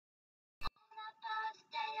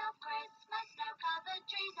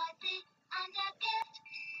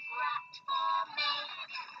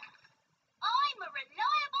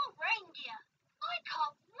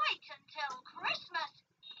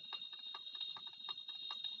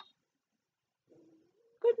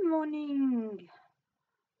morning,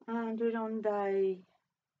 and we're on day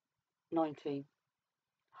 19.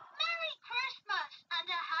 Merry Christmas and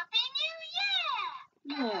a Happy New Year!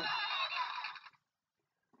 Yeah.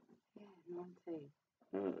 Yeah, 19.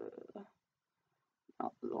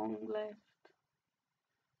 Not long left.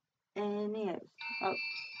 And yes. Oh.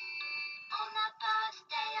 On the first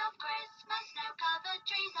day of Christmas, snow-covered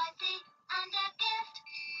trees I see, and a gift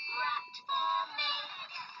wrapped for me.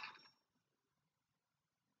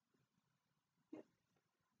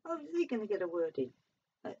 Oh, is he going to get a word in?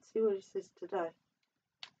 Let's see what he says today.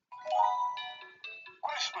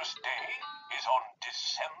 Christmas Day is on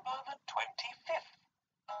December the 25th.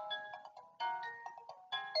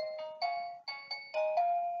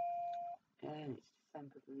 And it's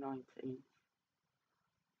December the 19th.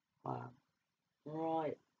 Wow.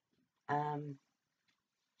 Right.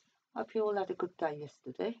 Hope you all had a good day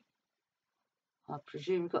yesterday. I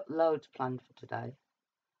presume you've got loads planned for today.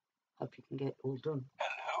 Hope you can get it all done.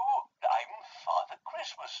 Hello, I'm Father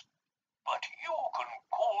Christmas, but you can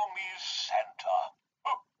call me Santa.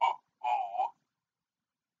 Ho, ho, ho.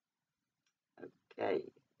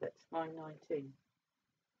 Okay, that's line 19.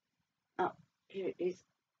 Oh, here it is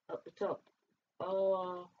at the top.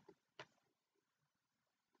 Oh.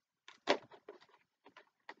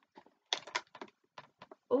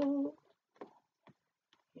 Oh.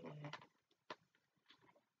 Yeah.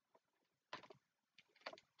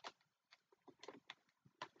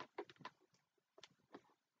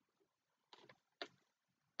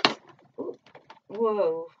 Oh.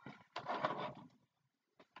 Whoa.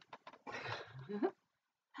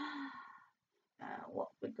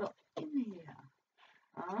 What we got in here?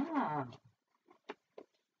 Ah.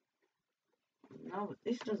 No, but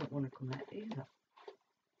this doesn't want to come out either.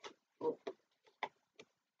 Oh.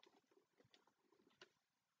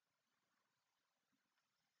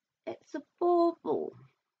 It's a bauble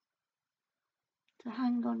to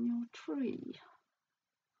hang on your tree.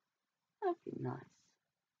 That'd be nice.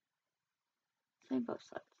 Same both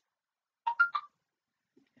sides.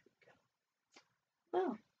 There we go.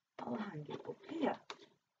 Well, I'll hang it up here.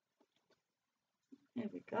 There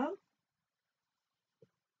we go.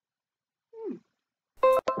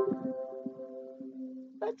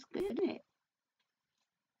 That's good, isn't it?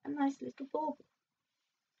 A nice little bauble.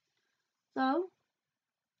 So,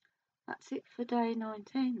 that's it for day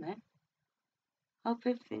 19 then. Hope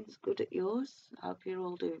everything's good at yours. Hope you're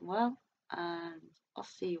all doing well. And I'll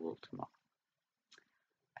see you all tomorrow.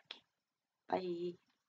 Okay. Bye.